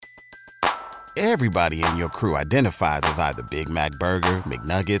Everybody in your crew identifies as either Big Mac Burger,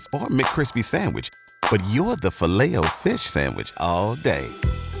 McNuggets, or McCrispy Sandwich. But you're the Filet-O-Fish Sandwich all day.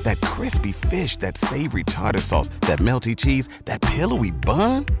 That crispy fish, that savory tartar sauce, that melty cheese, that pillowy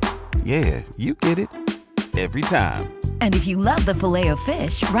bun. Yeah, you get it. Every time. And if you love the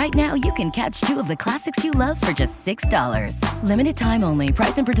Filet-O-Fish, right now you can catch two of the classics you love for just $6. Limited time only.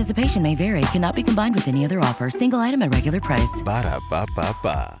 Price and participation may vary. Cannot be combined with any other offer. Single item at regular price.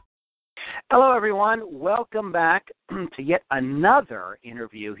 Ba-da-ba-ba-ba. Hello, everyone. Welcome back to yet another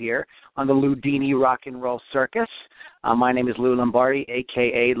interview here on the Ludini Rock and Roll Circus. My name is Lou Lombardi,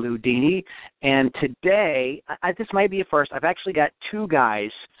 a.k.a. Ludini, and today, this might be a first, I've actually got two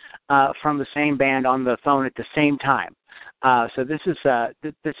guys from the same band on the phone at the same time. So this is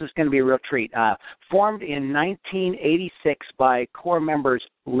going to be a real treat. Formed in 1986 by core members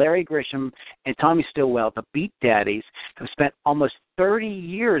Larry Grisham and Tommy Stillwell, the Beat Daddies have spent almost 30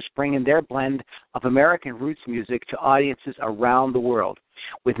 years bringing their blend of American roots music to audiences around the world.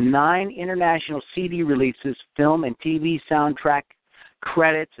 With 9 international CD releases, film and TV soundtrack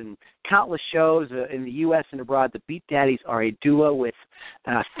credits, and countless shows in the U.S. and abroad, the Beat Daddies are a duo with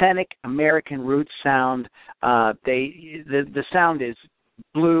an authentic American roots sound. The sound is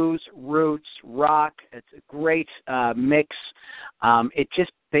blues, roots, rock. It's a great mix. It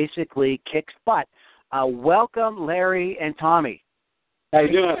just basically kicks butt. Welcome, Larry and Tommy. How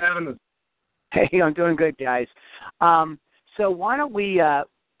you doing? Hey, I'm doing good, guys. So why don't we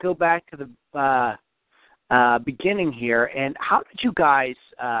go back to the beginning here, and how did you guys?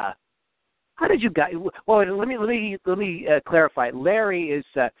 Well, let me clarify. Larry is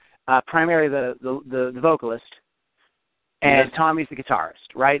primarily the vocalist, and yes. Tommy's the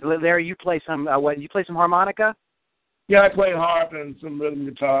guitarist, right? Larry, you play some you play some harmonica? Yeah, I play harp and some rhythm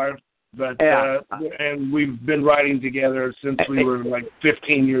guitar, but and we've been writing together since we were like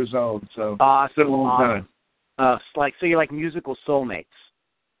 15 years old. So awesome, it's been a long time. So you're like musical soulmates.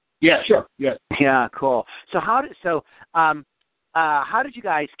 Yeah, sure. Yeah. Yeah, cool. So how did you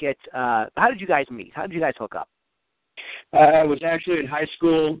guys get? How did you guys meet? How did you guys hook up? I was actually in high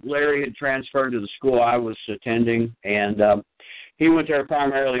school. Larry had transferred to the school I was attending, and he went there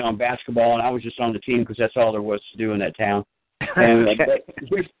primarily on basketball, and I was just on the team because that's all there was to do in that town. And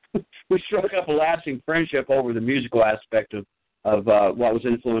we struck up a lasting friendship over the musical aspect of what was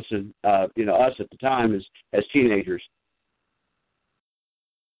influencing us at the time as teenagers.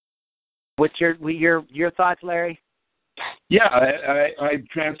 What's your thoughts, Larry? Yeah, I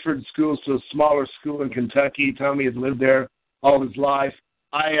transferred schools to a smaller school in Kentucky. Tommy had lived there all his life.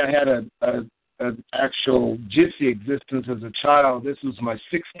 I had an actual gypsy existence as a child. This was my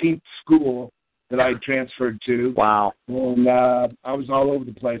 16th school that I transferred to. Wow. And I was all over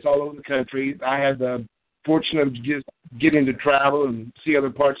the place, all over the country. I had the fortune of just getting to travel and see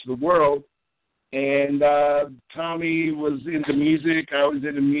other parts of the world. And Tommy was into music, I was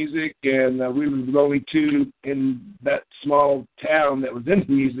into music, and we were the only two in that small town that was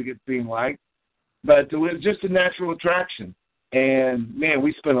into music, it seemed like. But it was just a natural attraction. And, man,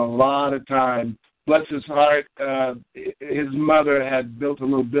 we spent a lot of time. Bless his heart, his mother had built a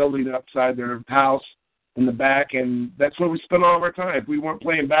little building outside their house in the back, and that's where we spent all of our time. If we weren't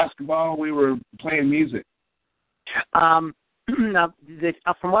playing basketball, we were playing music. Now,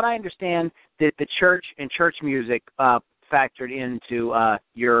 from what I understand, the church and church music factored into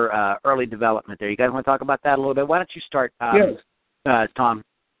your early development there. You guys want to talk about that a little bit? Why don't you start, Yes. Tom?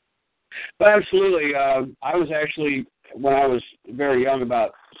 Well, absolutely. I was actually, when I was very young,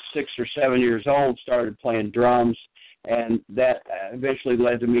 about 6 or 7 years old, started playing drums, and that eventually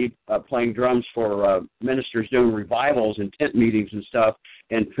led to me playing drums for ministers doing revivals and tent meetings and stuff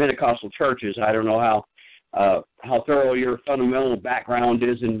in Pentecostal churches. I don't know how thorough your fundamental background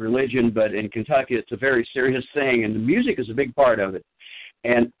is in religion, but in Kentucky it's a very serious thing, and the music is a big part of it.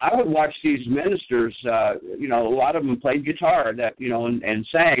 And I would watch these ministers, a lot of them played guitar and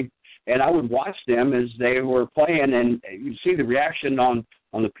sang, and I would watch them as they were playing, and you'd see the reaction on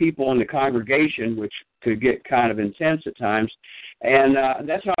the people in the congregation, which could get kind of intense at times. And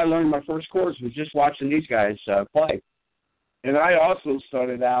that's how I learned my first chords, was just watching these guys play. And I also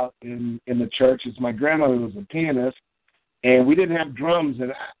started out in the church as my grandmother was a pianist, and we didn't have drums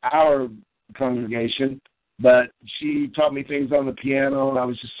in our congregation, but she taught me things on the piano, and I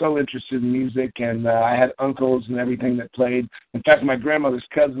was just so interested in music, and I had uncles and everything that played. In fact, my grandmother's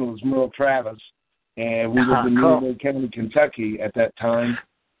cousin was Merle Travis, and we lived in Louisville County, Kentucky at that time,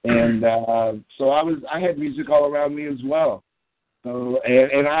 and so I had music all around me as well. So,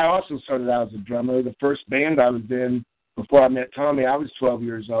 and I also started out as a drummer. The first band I was in, before I met Tommy, I was 12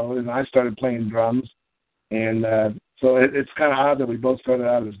 years old, and I started playing drums. And so it's kind of odd that we both started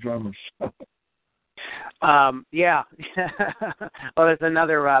out as drummers. Yeah. Well, there's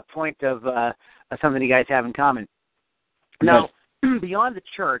another point of something you guys have in common. Now, beyond the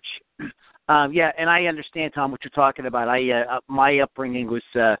church, yeah, and I understand, Tom, what you're talking about. My upbringing was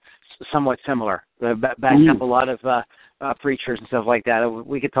somewhat similar. Back up a lot of preachers and stuff like that.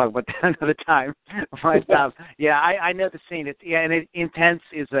 We could talk about that another time. But yeah, I know the scene. And intense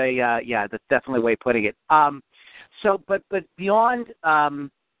is that's definitely a way of putting it. So, but beyond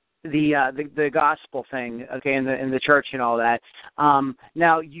the gospel thing, okay, in the church and all that.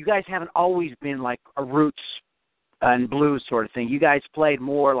 Now, you guys haven't always been like a roots and blues sort of thing. You guys played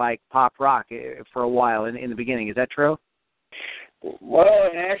more like pop rock for a while in the beginning. Is that true? Well,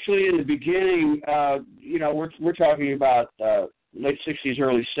 actually, in the beginning, we're talking about late '60s,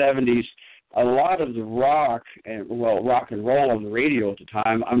 early '70s. A lot of the rock and roll on the radio at the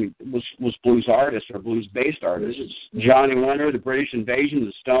time, was blues artists or blues-based artists. Johnny Winter, the British Invasion,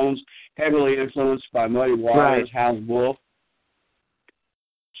 the Stones, heavily influenced by Muddy Waters, Howlin' Wolf.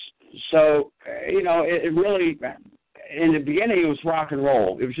 So, it really, in the beginning, it was rock and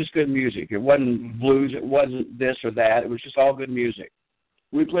roll. It was just good music. It wasn't blues. It wasn't this or that. It was just all good music.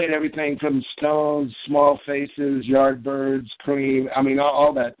 We played everything from Stones, Small Faces, Yardbirds, Cream.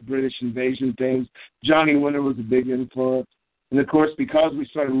 All that British Invasion things. Johnny Winter was a big influence. And, of course, because we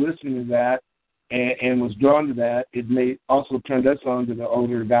started listening to that and was drawn to that, it also turned us on to the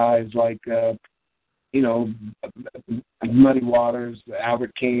older guys like, Muddy Waters,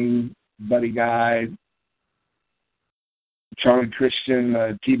 Albert King, Buddy Guy, Charlie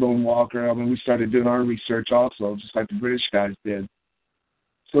Christian, T-Bone Walker. We started doing our research also, just like the British guys did.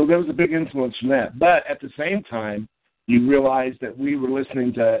 So there was a big influence from that. But at the same time, you realize that we were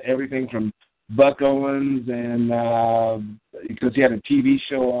listening to everything from Buck Owens, and because he had a TV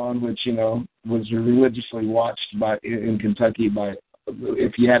show on, which, was religiously watched in Kentucky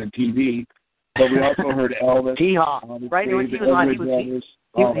if you had a TV. But we also heard Elvis. Hee-Haw, right?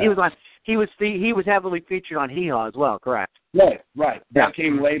 He was heavily featured on Hee-Haw as well, correct? Right. That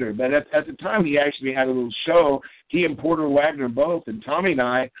came later. But at the time, he actually had a little show. He and Porter Wagner both. And Tommy and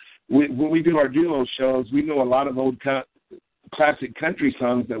I, when we do our duo shows, we know a lot of old classic country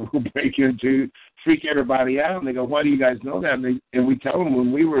songs that we'll break into, freak everybody out. And they go, why do you guys know that? And we tell them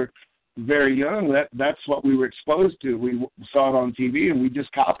when we were very young, that's what we were exposed to. We saw it on TV, and we just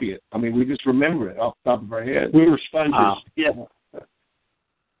copy it. We just remember it off the top of our head. We were sponges. Yeah.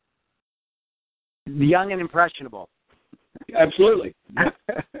 Young and impressionable. Absolutely.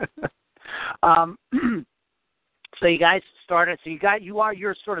 So you guys started. So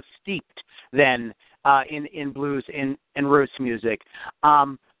you're sort of steeped then in blues and roots music.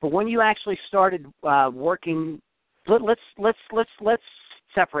 But when you actually started working, let's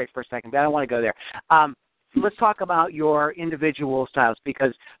separate for a second. But I don't want to go there. Let's talk about your individual styles,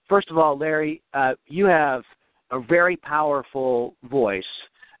 because first of all, Larry, you have a very powerful voice.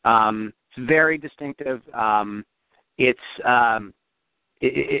 It's very distinctive. It's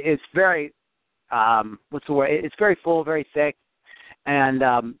very what's the word? It's very full, very thick, and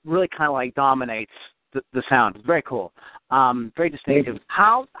really kind of like dominates the sound. It's very cool. Very distinctive.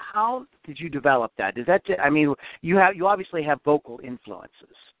 How did you develop that? Is that you obviously have vocal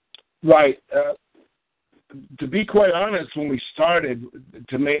influences. Right. To be quite honest, when we started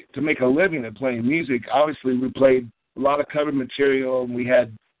to make a living at playing music, obviously we played a lot of cover material, and we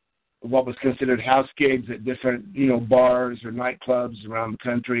had what was considered house gigs at different, bars or nightclubs around the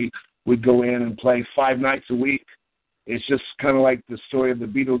country. We'd go in and play 5 nights a week. It's just kind of like the story of the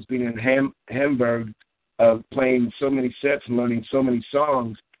Beatles being in Hamburg, of playing so many sets and learning so many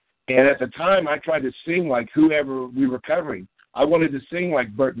songs. And at the time, I tried to sing like whoever we were covering. I wanted to sing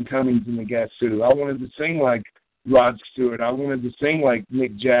like Burton Cummings in the Gassoo. I wanted to sing like Rod Stewart. I wanted to sing like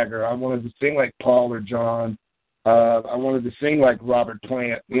Mick Jagger. I wanted to sing like Paul or John. I wanted to sing like Robert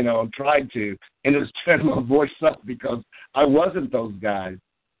Plant, tried to. And it was turning my voice up because I wasn't those guys.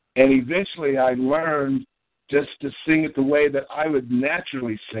 And eventually I learned just to sing it the way that I would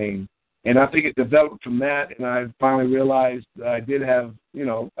naturally sing. And I think it developed from that, and I finally realized that I did have,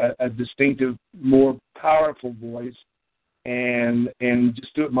 a distinctive, more powerful voice, and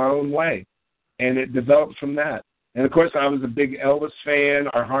just do it my own way. And it developed from that. And, of course, I was a big Elvis fan.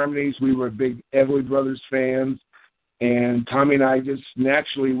 Our harmonies, we were big Everly Brothers fans. And Tommy and I just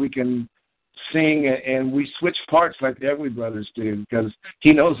naturally, we can sing, and we switch parts like the Everly Brothers do, because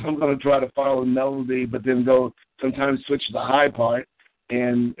he knows I'm going to try to follow the melody, but then go sometimes switch to the high part.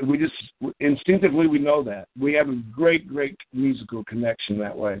 And we just instinctively, we know that. We have a great, great musical connection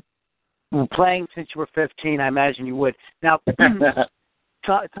that way. Well, playing since you were 15, I imagine you would. Now,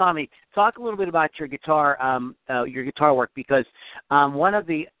 Tommy, talk a little bit about your guitar work, because some of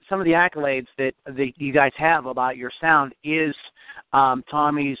the accolades that you guys have about your sound is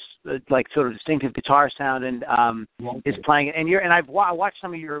Tommy's like sort of distinctive guitar sound, and is playing it. And I've watched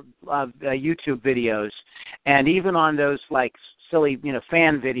some of your YouTube videos, and even on those like silly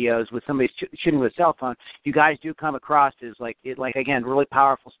fan videos with somebody shooting with a cell phone, you guys do come across as like again really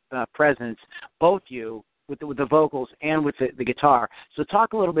powerful presence, both you. With the vocals and with the guitar. So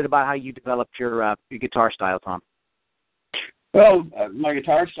talk a little bit about how you developed your guitar style, Tom. Well, my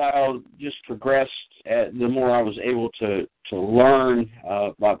guitar style just progressed the more I was able to learn.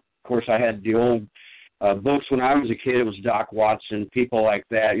 Of course, I had the old books when I was a kid. It was Doc Watson, people like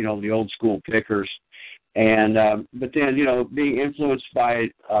that, the old school pickers. And but then, being influenced by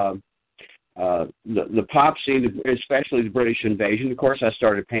the pop scene, especially the British invasion. Of course, I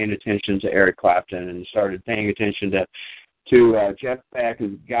started paying attention to Eric Clapton and started paying attention to Jeff Beck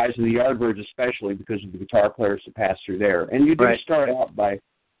and guys in the Yardbirds, especially because of the guitar players that passed through there. And you do start out by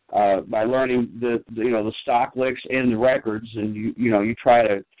learning the stock licks in the records, and you try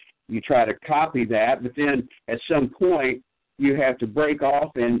to copy that. But then at some point, you have to break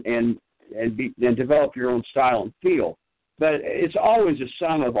off and develop your own style and feel. But it's always a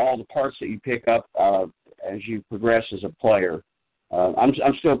sum of all the parts that you pick up as you progress as a player. I'm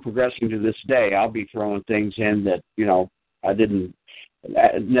still progressing to this day. I'll be throwing things in that I didn't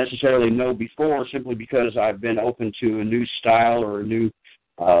necessarily know before, simply because I've been open to a new style or a new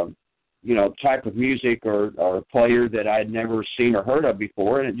type of music or a player that I'd never seen or heard of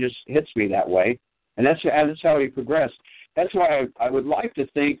before, and it just hits me that way. And that's how we progress. That's why I would like to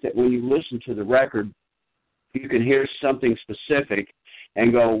think that when you listen to the record, you can hear something specific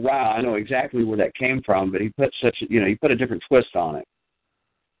and go, wow, I know exactly where that came from, but he put he put a different twist on it.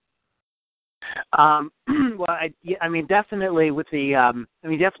 Well, I mean, definitely with the,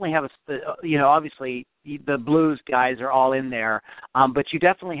 definitely have obviously the blues guys are all in there, but you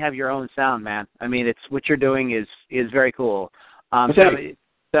definitely have your own sound, man. I mean, it's what you're doing is very cool.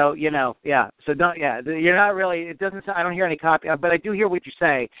 So you're not really. It doesn't. I don't hear any copy, but I do hear what you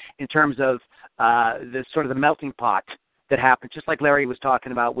say in terms of the sort of the melting pot that happens, just like Larry was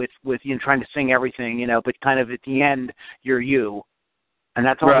talking about with trying to sing everything, but kind of at the end you're you, and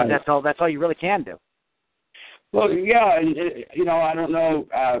that's all. Right. That's all you really can do. Well, yeah, and I don't know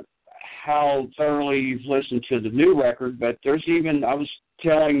how thoroughly you've listened to the new record, but there's even, I was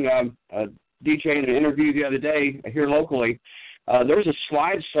telling a DJ in an interview the other day here locally. There's a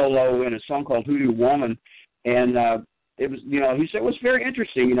slide solo in a song called Hoodoo Woman, and it was, he said it was very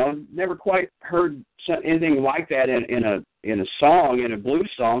interesting. Never quite heard anything like that in a song, in a blues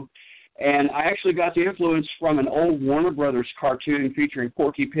song. And I actually got the influence from an old Warner Brothers cartoon featuring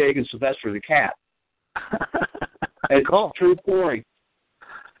Porky Pig and Sylvester the Cat. It's cool. True story.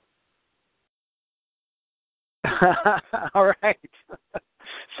 All right.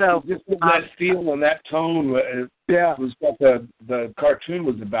 So just that feel and that tone, was what the cartoon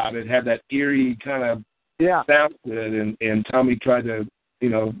was about. It had that eerie kind of sound to it, and Tommy tried to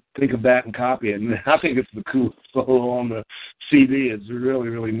think of that and copy it. And I think it's the coolest solo on the CD. It's really,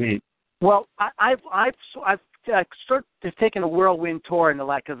 really neat. Well, I've sort of taken a whirlwind tour in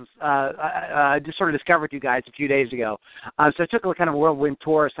the because I just sort of discovered you guys a few days ago. So I took a kind of whirlwind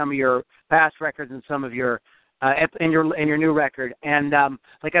tour of some of your past records and some of your in your new record, and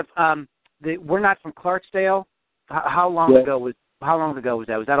we're not from Clarksdale. How long ago was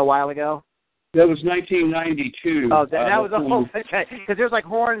that? Was that a while ago? That was 1992. Oh, that was a whole thing, because there's like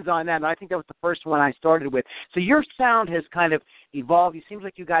horns on that, and I think that was the first one I started with. So your sound has kind of evolved. It seems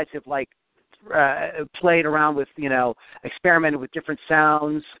like you guys have played around with, experimented with different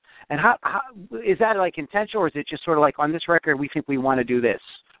sounds. And how is that like intentional, or is it just sort of like on this record we think we want to do this,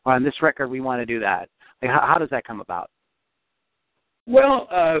 or on this record we want to do that? Like, how does that come about? Well,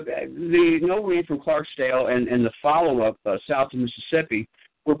 the No Weed from Clarksdale and the follow-up, South of Mississippi,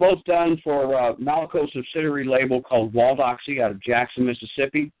 were both done for Malaco subsidiary label called Waldoxy out of Jackson,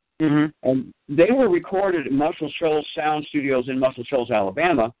 Mississippi. Mm-hmm. And they were recorded at Muscle Shoals Sound Studios in Muscle Shoals,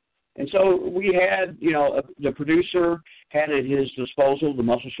 Alabama. And so we had, the producer had at his disposal the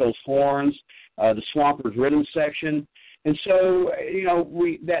Muscle Shoals horns, the Swampers rhythm section. And so,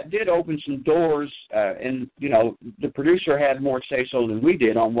 that did open some doors, and, the producer had more say-so than we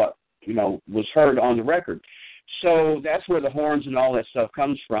did on what, was heard on the record. So that's where the horns and all that stuff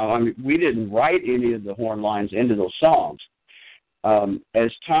comes from. I mean, we didn't write any of the horn lines into those songs.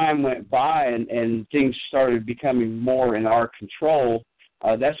 As time went by and things started becoming more in our control,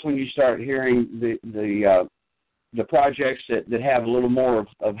 that's when you start hearing the projects that have a little more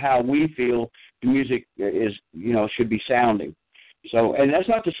of how we feel the music is, should be sounding. So, and that's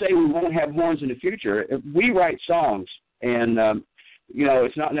not to say we won't have horns in the future. We write songs, and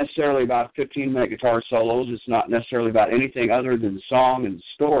it's not necessarily about 15-minute guitar solos. It's not necessarily about anything other than the song and the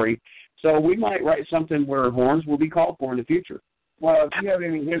story. So we might write something where horns will be called for in the future. Well, if you have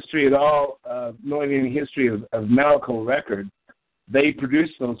any history at all, knowing any history of Malco Records, they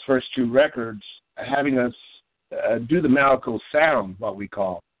produced those first two records, having us do the Malco sound, what we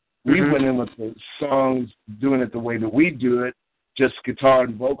call. We went in with the songs, doing it the way that we do it, just guitar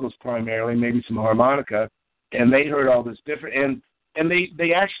and vocals primarily, maybe some harmonica, and they heard all this different. And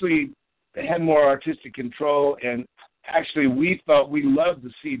they actually had more artistic control, and actually we thought we loved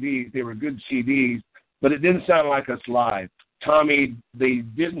the CDs. They were good CDs, but it didn't sound like us live. Tommy, they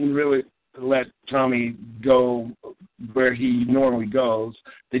didn't really let Tommy go where he normally goes.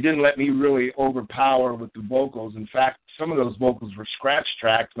 They didn't let me really overpower with the vocals. In fact, some of those vocals were scratch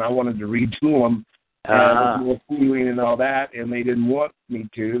tracks, and I wanted to redo them with more feeling and all that, and they didn't want me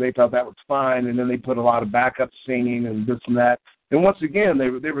to. They thought that was fine, and then they put a lot of backup singing and this and that. And once again,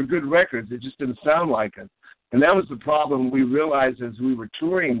 they were good records. It just didn't sound like it. And that was the problem we realized as we were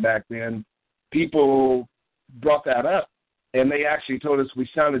touring back then. People brought that up, and they actually told us we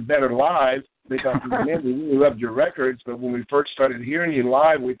sounded better live. They thought, man, we really loved your records, but when we first started hearing you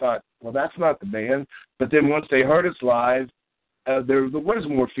live, we thought, well, that's not the band. But then once they heard us live, there was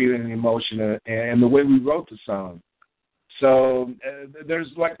more feeling and emotion and the way we wrote the song. So there's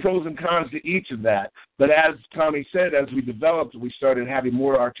like pros and cons to each of that. But as Tommy said, as we developed, we started having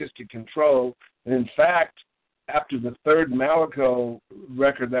more artistic control. And in fact, after the third Malco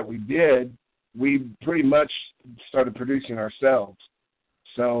record that we did, we pretty much started producing ourselves.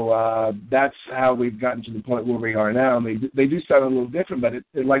 So that's how we've gotten to the point where we are now. And they do sound a little different, but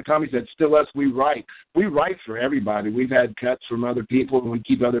like Tommy said, still us, we write. We write for everybody. We've had cuts from other people, and we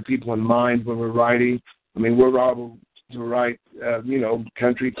keep other people in mind when we're writing. I mean, we're able to write,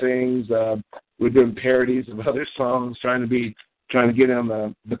 country things. We're doing parodies of other songs, trying to get on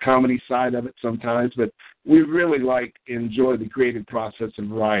the comedy side of it sometimes. But we really enjoy the creative process of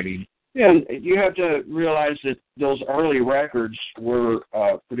writing. Yeah, and you have to realize that those early records were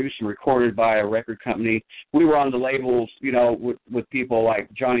produced and recorded by a record company. We were on the labels, with people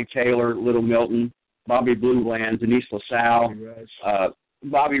like Johnny Taylor, Little Milton, Bobby Blue Bland, Denise LaSalle,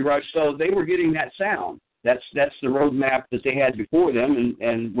 Bobby Rush. So they were getting that sound. That's the roadmap that they had before them,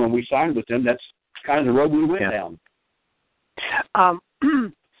 and when we signed with them, that's kind of the road we went down.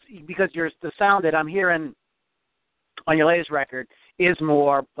 Because the sound that I'm hearing on your latest record is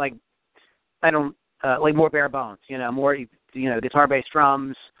more like more bare bones, more guitar bass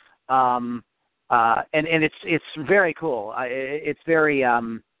drums, and it's very cool. It's very I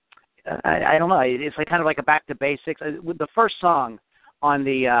don't know. It's kind of like a back to basics. With the first song on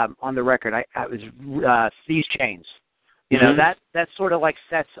the record, I was These Chains. That sort of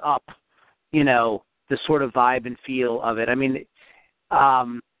sets up the sort of vibe and feel of it. I mean,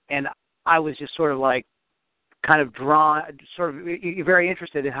 and I was just sort of kind of drawn, you're very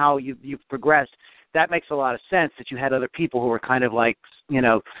interested in how you've progressed. That makes a lot of sense that you had other people who were kind of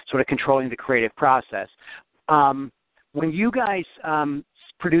sort of controlling the creative process. When you guys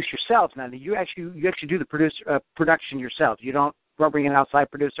produce yourselves now, you actually do the production yourself. You don't bring in an outside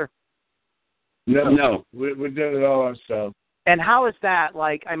producer? No. We're doing it all ourselves. And how is that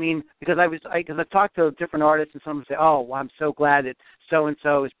because I've talked to different artists, and some say, oh, well, I'm so glad that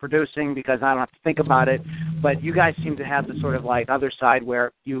so-and-so is producing because I don't have to think about it. But you guys seem to have the sort of other side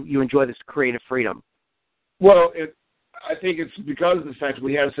where you enjoy this creative freedom. Well, I think it's because of the fact that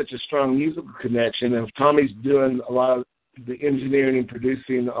we have such a strong musical connection. And Tommy's doing a lot of the engineering and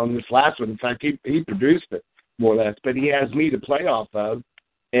producing on this last one. In fact, he produced it more or less, but he has me to play off of.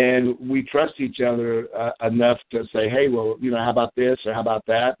 And we trust each other enough to say, hey, well, how about this or how about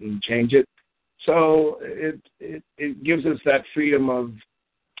that, and change it. So it gives us that freedom of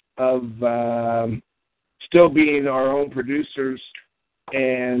still being our own producers,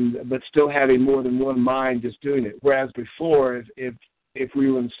 but still having more than one mind just doing it. Whereas before, if we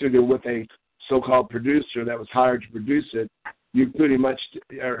were in the studio with a so-called producer that was hired to produce it, you pretty much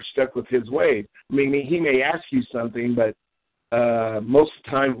are stuck with his way. I mean, he may ask you something, but most of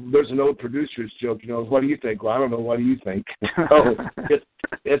the time, there's an old producer's joke, what do you think? Well, I don't know, what do you think?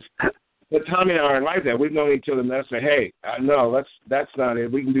 But Tommy and I aren't like that. We've known each other enough to say, hey, no, that's not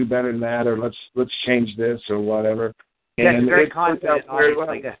it. We can do better than that, or let's change this or whatever. And very confident,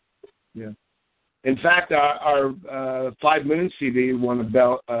 obviously. Well. Yeah. In fact, our 5 Moon CD won a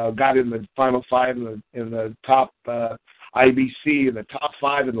belt, got in the final five in the top IBC, in the top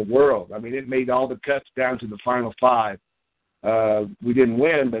 5 in the world. I mean, it made all the cuts down to the final 5. We didn't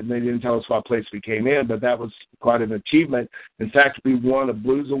win, but they didn't tell us what place we came in, but that was quite an achievement. In fact, we won a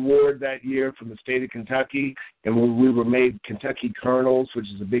blues award that year from the state of Kentucky, and we were made Kentucky Colonels, which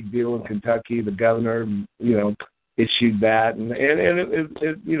is a big deal in Kentucky. The governor, issued that, and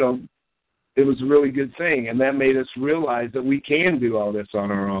it was a really good thing, and that made us realize that we can do all this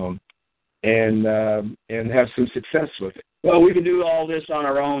on our own and have some success with it. Well, we can do all this on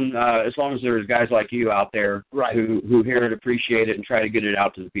our own as long as there's guys like you out there who hear it, appreciate it, and try to get it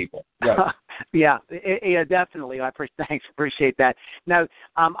out to the people. Right. Yeah, definitely. Thanks, appreciate that. Now,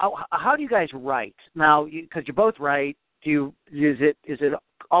 how do you guys write? Now, because you both write, is it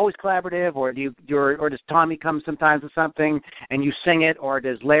always collaborative, or or does Tommy come sometimes with something and you sing it, or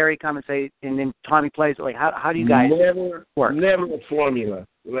does Larry come and say and then Tommy plays it? Like how do you guys work? Never a formula.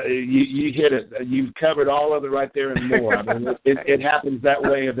 You hit it. You've covered all of it right there and more. I mean, it happens that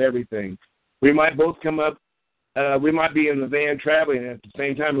way of everything. We might both come up. We might be in the van traveling, and at the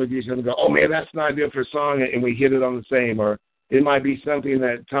same time we'd each other go, "Oh man, that's an idea for a song," and we hit it on the same. Or it might be something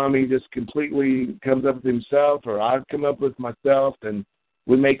that Tommy just completely comes up with himself, or I've come up with myself, and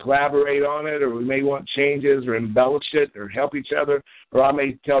we may collaborate on it, or we may want changes or embellish it or help each other. Or I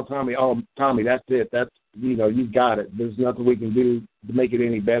may tell Tommy, "Oh, Tommy, that's it. That's, you've got it. There's nothing we can do to make it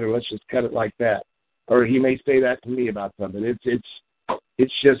any better. Let's just cut it like that." Or he may say that to me about something.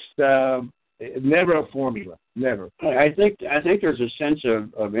 It's just never a formula. Never. I think there's a sense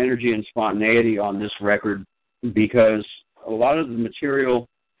of energy and spontaneity on this record, because a lot of the material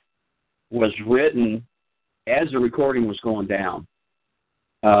was written as the recording was going down.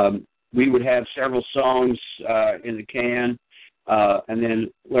 We would have several songs in the can, and then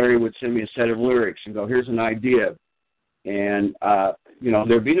Larry would send me a set of lyrics and go, "Here's an idea." And,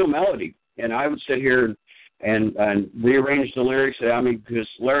 there'd be no melody. And I would sit here and rearrange the lyrics. Because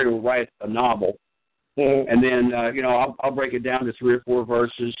Larry would write a novel. And then, I'll break it down to 3 or 4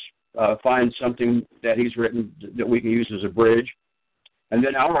 verses, find something that he's written that we can use as a bridge. And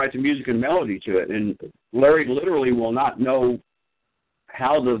then I'll write the music and melody to it. And Larry literally will not know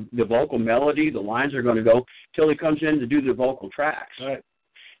how the vocal melody, the lines are going to go till he comes in to do the vocal tracks. Right.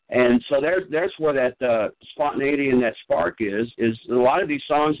 And so there's where that spontaneity and that spark is a lot of these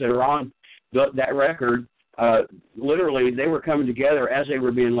songs that are on that record, literally they were coming together as they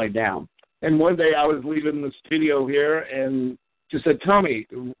were being laid down. And one day I was leaving the studio here and just said, "Tommy,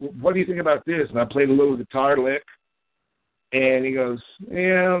 what do you think about this?" And I played a little guitar lick, and he goes,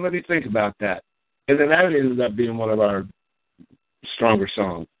 "Yeah, let me think about that." And then that ended up being one of our stronger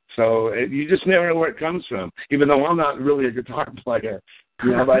songs. So you just never know where it comes from, even though I'm not really a guitar player.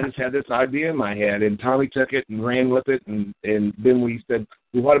 I just had this idea in my head, and Tommy took it and ran with it, and then we said,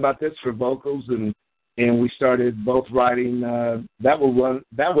 "Well, what about this for vocals?" And we started both writing. That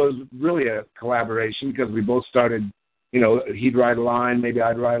was really a collaboration, because we both started, he'd write a line, maybe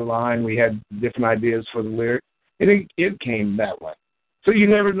I'd write a line. We had different ideas for the lyrics, and it came that way. So you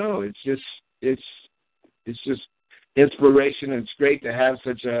never know. It's just inspiration, and it's great to have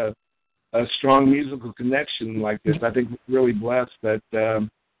such a strong musical connection like this. I think we're really blessed that,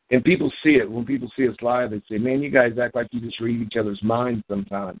 and people see it. When people see us live, they say, "Man, you guys act like you just read each other's minds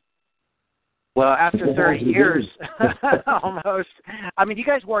sometimes." Well, after 30 years, almost. I mean, you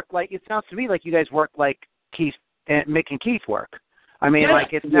guys work it sounds to me like you guys work like Mick and Keith work. I mean,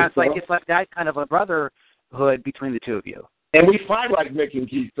 it's like that kind of a brotherhood between the two of you. And we fight like Mick and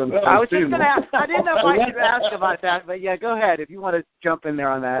Keith sometimes. I was just going to ask. I didn't know if I should ask about that, but yeah, go ahead if you want to jump in there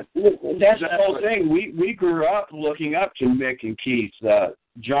on that. That's the whole thing. We grew up looking up to Mick and Keith,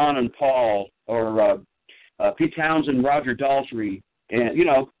 John and Paul, or Pete Townsend, Roger Daltrey,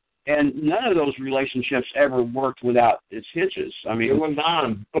 and none of those relationships ever worked without its hitches. I mean, it went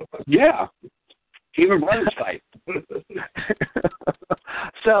on. Yeah. Even brothers fight.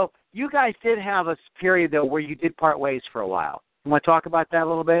 So you guys did have a period, though, where you did part ways for a while. You want to talk about that a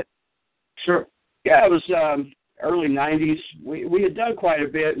little bit? Sure. Yeah, it was early 90s. We had done quite a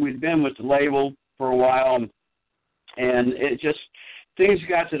bit. We'd been with the label for a while, and it just, things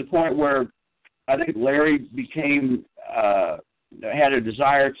got to the point where I think Larry became had a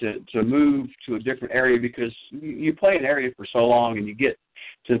desire to move to a different area, because you play an area for so long and you get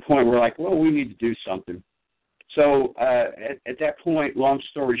to the point where we need to do something. So at that point, long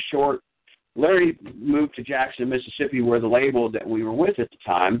story short, Larry moved to Jackson, Mississippi, where the label that we were with at the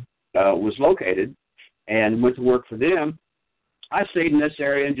time was located, and went to work for them. I stayed in this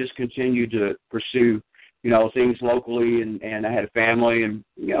area and just continued to pursue, things locally, and I had a family, and,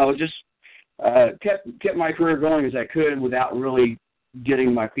 just kept my career going as I could without really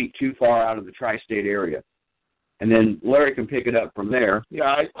getting my feet too far out of the tri-state area. And then Larry can pick it up from there.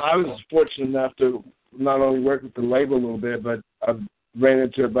 Yeah, I was fortunate enough to not only worked with the label a little bit, but I've ran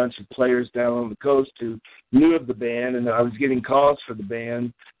into a bunch of players down on the coast who knew of the band, and I was getting calls for the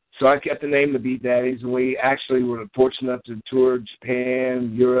band. So I kept the name the Beat Daddies, and we actually were fortunate enough to tour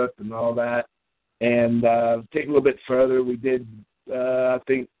Japan, Europe, and all that. And take a little bit further, we did, I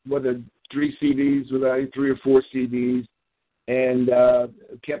think, 3 CDs, 3 or 4 CDs, and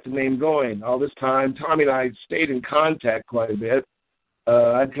kept the name going. All this time, Tommy and I stayed in contact quite a bit.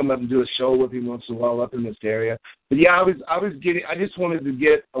 I'd come up and do a show with him once in a while up in this area. But yeah, I just wanted to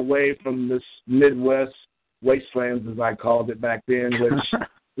get away from this Midwest wastelands, as I called it back then, which,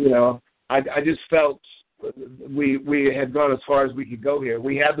 you know, I just felt we had gone as far as we could go here.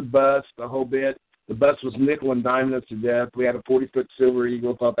 We had the bus, the whole bit. The bus was nickel and diming us to death. We had a 40-foot Silver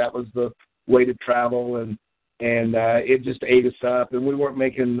Eagle, thought that was the way to travel, and it just ate us up. And we weren't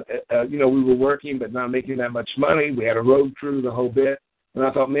making, we were working but not making that much money. We had a road crew, the whole bit. And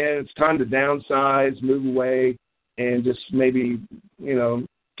I thought, man, it's time to downsize, move away, and just maybe,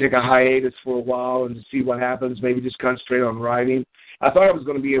 take a hiatus for a while and to see what happens, maybe just concentrate on writing. I thought I was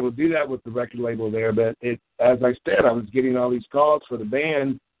going to be able to do that with the record label there, but as I said, I was getting all these calls for the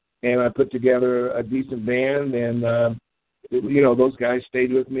band, and I put together a decent band, and, those guys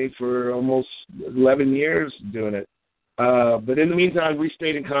stayed with me for almost 11 years doing it. But in the meantime, we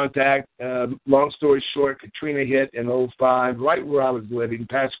stayed in contact. Long story short, Katrina hit in 2005, right where I was living,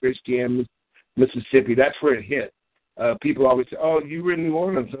 past Grisham, Mississippi. That's where it hit. People always say, oh, you were in New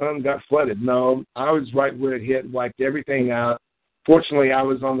Orleans, son, got flooded. No, I was right where it hit, wiped everything out. Fortunately, I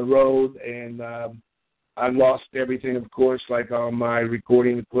was on the road, and I lost everything, of course, like all my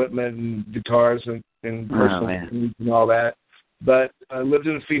recording equipment and guitars and personal things and all that. But I lived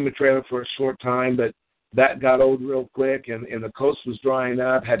in a FEMA trailer for a short time, but that got old real quick, and the coast was drying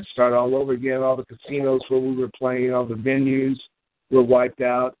up, had to start all over again. All the casinos where we were playing, all the venues were wiped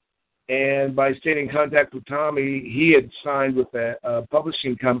out. And by staying in contact with Tommy, he had signed with a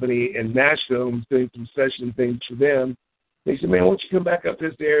publishing company in Nashville and was doing some session things for them. He said, man, why don't you come back up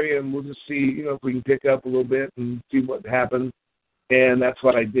this area and we'll just see, if we can pick up a little bit and see what happens. And that's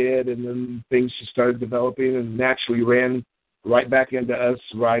what I did. And then things just started developing and naturally ran right back into us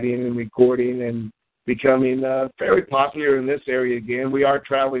writing and recording and becoming fairly popular in this area again. We are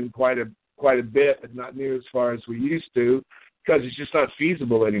traveling quite a bit, but not near as far as we used to because it's just not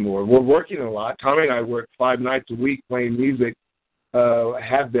feasible anymore. We're working a lot. Tommy and I work 5 nights a week playing music,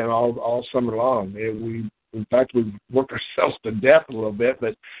 have been all summer long. In fact, we've worked ourselves to death a little bit,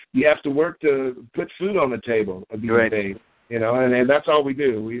 but you have to work to put food on the table these days, and that's all we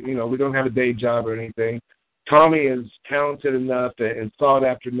do. We don't have a day job or anything. Tommy is talented enough and sought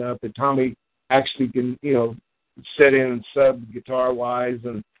after enough that Tommy actually can, sit in and sub guitar-wise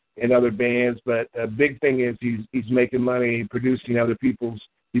and other bands, but a big thing is he's making money producing other people's.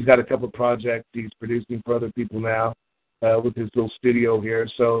 He's got a couple of projects he's producing for other people now with his little studio here,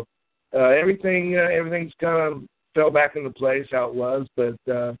 so everything's kind of fell back into place how it was, but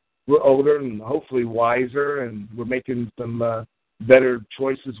we're older and hopefully wiser, and we're making some better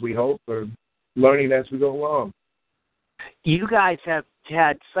choices, we hope, or learning as we go along. You guys have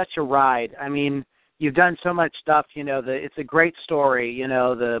had such a ride. I mean, you've done so much stuff, it's a great story, you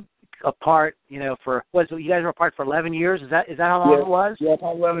guys were apart for 11 years? Is that how long it was? Yeah,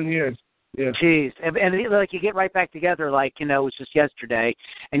 about 11 years. Yeah. Jeez, and like you get right back together, like it was just yesterday,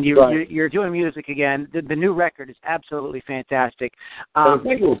 and you're doing music again. The new record is absolutely fantastic.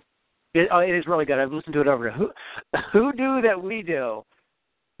 Thank you. It is really good. I've listened to it over. Who do that we do?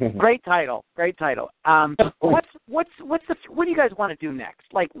 Great title. What do you guys want to do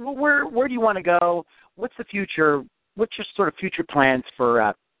next? Like, where do you want to go? What's the future? What's your sort of future plans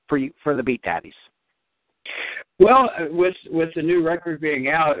for the Beat Daddies? Well, with the new record being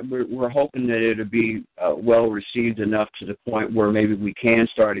out, we're hoping that it'll be well received enough to the point where maybe we can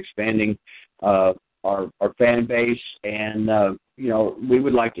start expanding our fan base, and we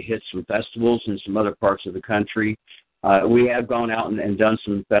would like to hit some festivals in some other parts of the country. We have gone out and done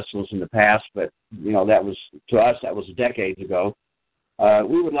some festivals in the past, but that was decades ago.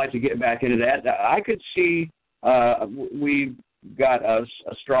 We would like to get back into that. I could see we got a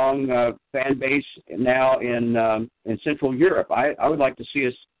strong fan base now in Central Europe. I would like to see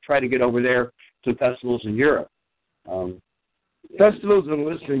us try to get over there to festivals in Europe. Festivals and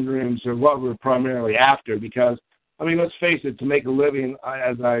listening rooms are what we're primarily after because, let's face it, to make a living,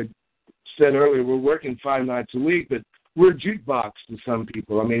 as I said earlier, we're working 5 nights a week, but we're a jukebox to some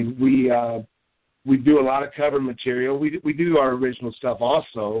people. We do a lot of cover material. We do our original stuff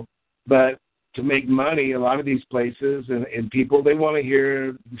also, but to make money, a lot of these places and people, they want to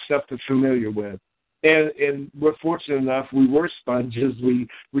hear the stuff they're familiar with. And we're fortunate enough, we were sponges. We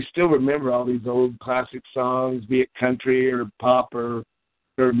still remember all these old classic songs, be it country or pop or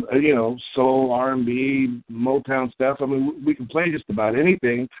soul, R&B, Motown stuff. I mean, we can play just about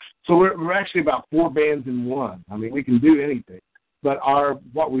anything. So we're actually about 4 bands in one. I mean, we can do anything. But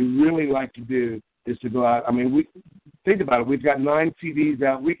what we really like to do is to go out. I mean, think about it. We've got 9 CDs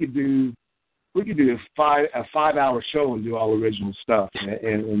out. We could do a 5-hour show and do all original stuff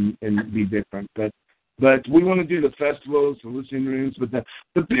and be different. But we want to do the festivals, the listening rooms, but the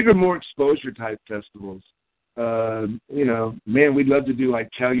bigger, more exposure type festivals. Man, we'd love to do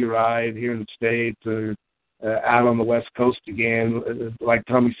like Telluride here in the States or out on the West Coast again. Like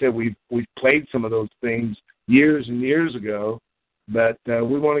Tommy said, we've played some of those things years and years ago, but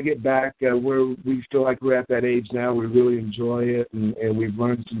we want to get back where we feel like we're at that age now. We really enjoy it, and we've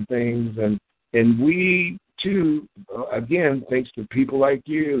learned some things, and we too, again, thanks to people like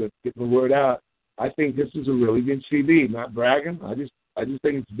you that's getting the word out. I think this is a really good CD. Not bragging. I just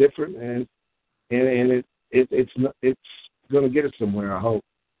think it's different, and it's going to get us somewhere, I hope.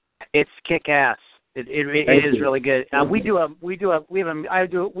 It's kick-ass. It is really good. We have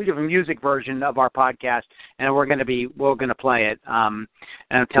a music version of our podcast, and we're going to play it and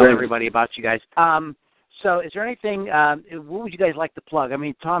tell everybody about you guys. So, is there anything? What would you guys like to plug? I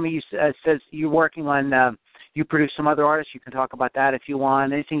mean, Tommy says you're working on. You produce some other artists. You can talk about that if you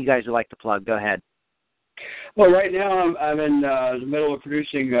want. Anything you guys would like to plug? Go ahead. Well, right now I'm in the middle of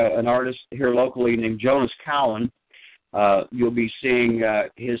producing an artist here locally named Jonas Cowan. You'll be seeing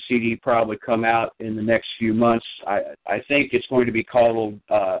his CD probably come out in the next few months. I think it's going to be called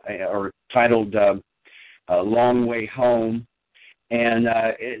or titled Long Way Home. And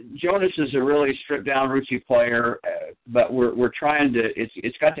Jonas is a really stripped down rootsy player, but we're trying to.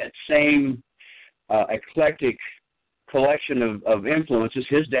 It's got that same eclectic collection of influences.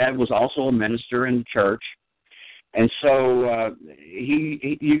 His dad was also a minister in the church, and so you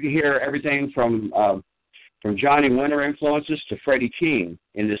can hear everything from Johnny Winter influences to Freddie King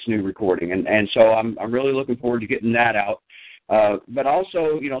in this new recording, and so I'm really looking forward to getting that out. But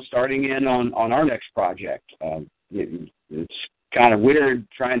also, starting in on our next project. It's kind of weird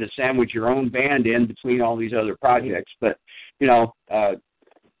trying to sandwich your own band in between all these other projects, but I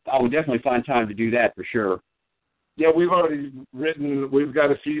would definitely find time to do that for sure. Yeah, we've got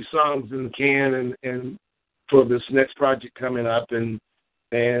a few songs in the can and for this next project coming up, and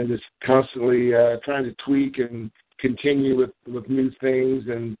it's constantly trying to tweak and continue with new things,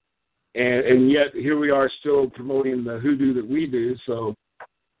 and yet here we are still promoting the hoodoo that we do, so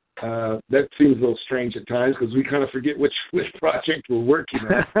that seems a little strange at times because we kind of forget which project we're working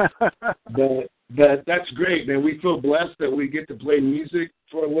on. But that's great, man. We feel blessed that we get to play music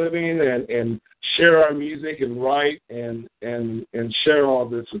for a living and share our music and write and share all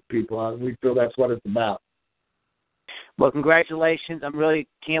this with people. We feel that's what it's about. Well, congratulations. I really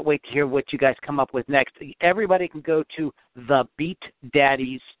can't wait to hear what you guys come up with next. Everybody can go to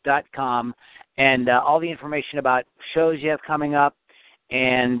thebeatdaddies.com and all the information about shows you have coming up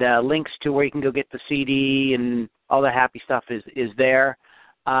and links to where you can go get the CD and all the happy stuff is there.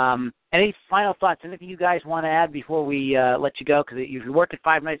 Any final thoughts? Anything you guys want to add before we let you go? Because if you work at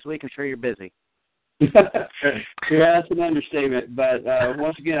 5 nights a week, I'm sure you're busy. Yeah, that's an understatement. But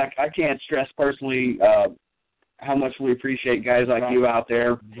once again, I can't stress personally how much we appreciate guys like you out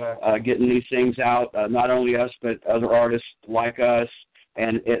there getting these things out, not only us, but other artists like us.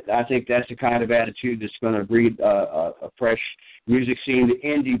 And I think that's the kind of attitude that's going to breed a fresh music scene, the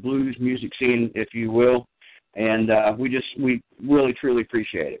indie blues music scene, if you will. And we really, truly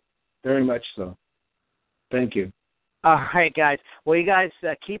appreciate it. Very much so. Thank you. All right, guys. Well, you guys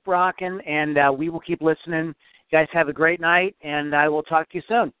keep rocking, and we will keep listening. You guys have a great night, and I will talk to you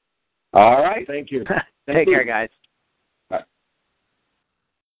soon. All right. Thank you. Take care, guys.